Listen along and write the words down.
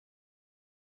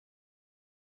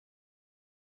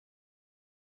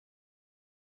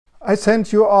I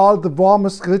send you all the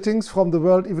warmest greetings from the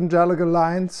World Evangelical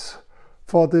Alliance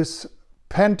for this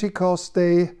Pentecost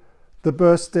Day, the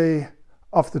birthday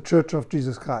of the Church of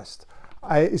Jesus Christ.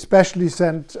 I especially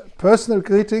send personal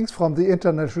greetings from the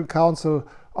International Council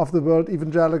of the World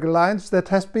Evangelical Alliance that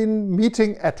has been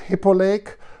meeting at Hippo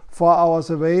Lake 4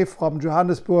 hours away from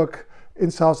Johannesburg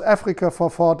in South Africa for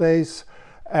 4 days.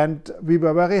 And we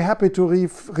were very happy to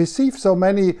receive so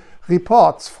many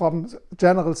reports from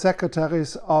general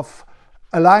secretaries of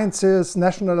alliances,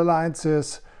 national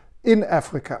alliances in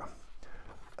Africa.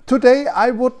 Today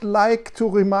I would like to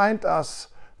remind us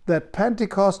that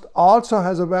Pentecost also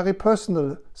has a very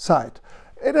personal side.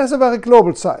 It has a very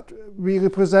global side. We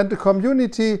represent a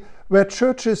community where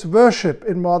churches worship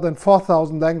in more than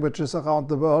 4,000 languages around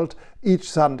the world each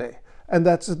Sunday. And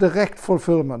that's a direct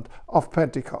fulfillment of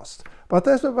Pentecost. But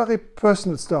there's a very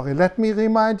personal story. Let me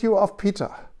remind you of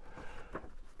Peter.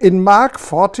 In Mark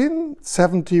 14,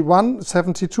 71,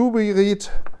 72 we read,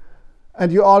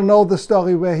 and you all know the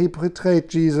story where he betrayed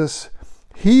Jesus.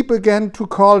 He began to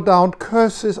call down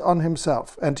curses on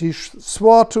himself, and he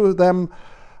swore to them,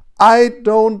 "I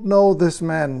don't know this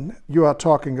man you are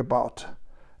talking about."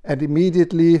 And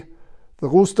immediately the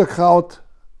rooster crowed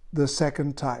the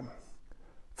second time.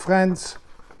 Friends,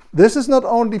 this is not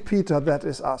only Peter, that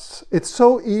is us. It's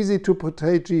so easy to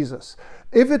betray Jesus.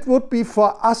 If it would be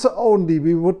for us only,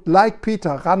 we would, like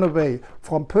Peter, run away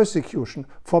from persecution,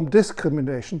 from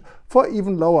discrimination, for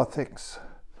even lower things.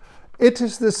 It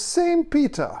is the same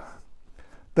Peter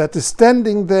that is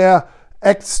standing there,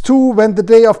 Acts 2, when the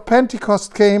day of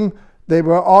Pentecost came, they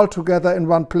were all together in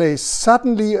one place.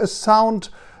 Suddenly a sound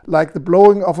like the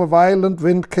blowing of a violent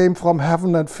wind came from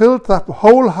heaven and filled the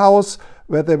whole house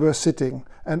where they were sitting.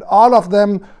 And all of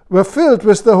them were filled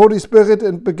with the Holy Spirit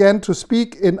and began to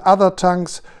speak in other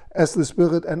tongues as the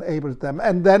Spirit enabled them.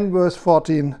 And then verse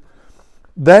 14,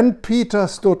 then Peter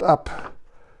stood up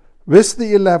with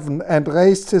the 11 and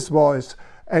raised his voice,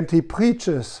 and he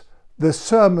preaches the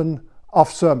sermon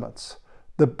of sermons,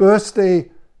 the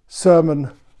birthday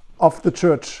sermon of the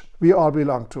church we all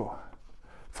belong to.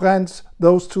 Friends,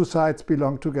 those two sides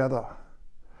belong together.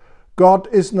 God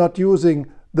is not using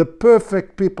the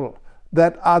perfect people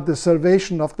that are the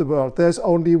salvation of the world. There's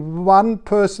only one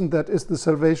person that is the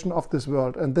salvation of this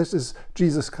world, and this is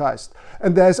Jesus Christ.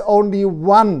 And there's only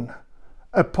one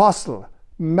apostle,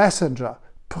 messenger,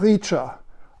 preacher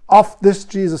of this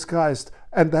Jesus Christ,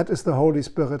 and that is the Holy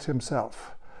Spirit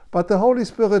himself. But the Holy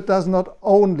Spirit does not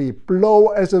only blow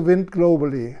as a wind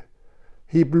globally.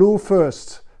 He blew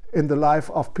first in the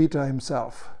life of Peter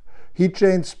himself. He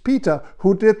changed Peter,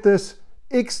 who did this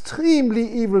extremely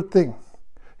evil thing.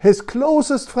 His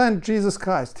closest friend, Jesus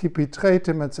Christ, he betrayed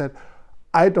him and said,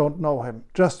 "I don't know him,"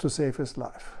 just to save his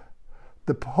life.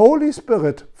 The Holy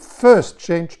Spirit first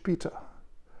changed Peter.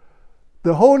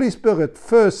 The Holy Spirit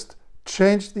first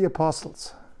changed the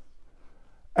apostles.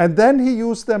 And then he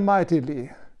used them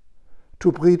mightily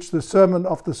to preach the sermon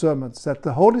of the sermons, that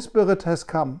the Holy Spirit has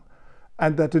come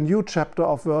and that a new chapter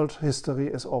of world history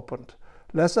is opened.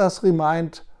 Let us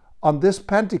remind on this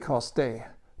Pentecost Day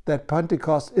that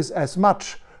Pentecost is as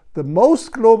much the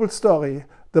most global story,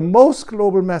 the most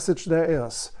global message there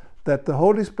is, that the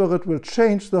Holy Spirit will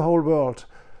change the whole world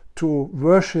to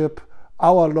worship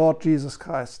our Lord Jesus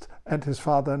Christ and his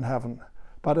Father in heaven.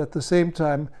 But at the same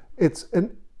time, it's a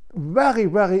very,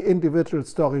 very individual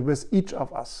story with each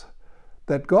of us,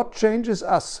 that God changes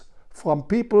us from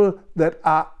people that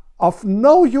are of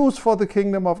no use for the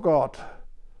kingdom of God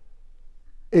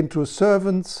into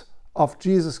servants of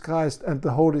Jesus Christ and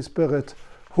the Holy Spirit,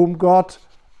 whom God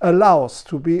allows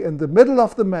to be in the middle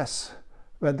of the mess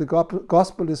when the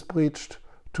gospel is preached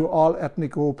to all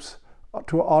ethnic groups,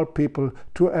 to all people,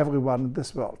 to everyone in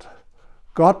this world.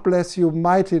 God bless you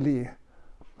mightily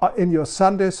in your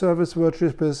Sunday service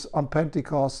worships on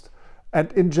Pentecost,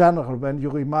 and in general when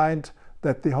you remind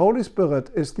that the Holy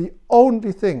Spirit is the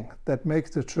only thing that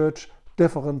makes the church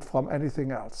different from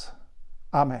anything else.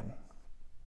 Amen.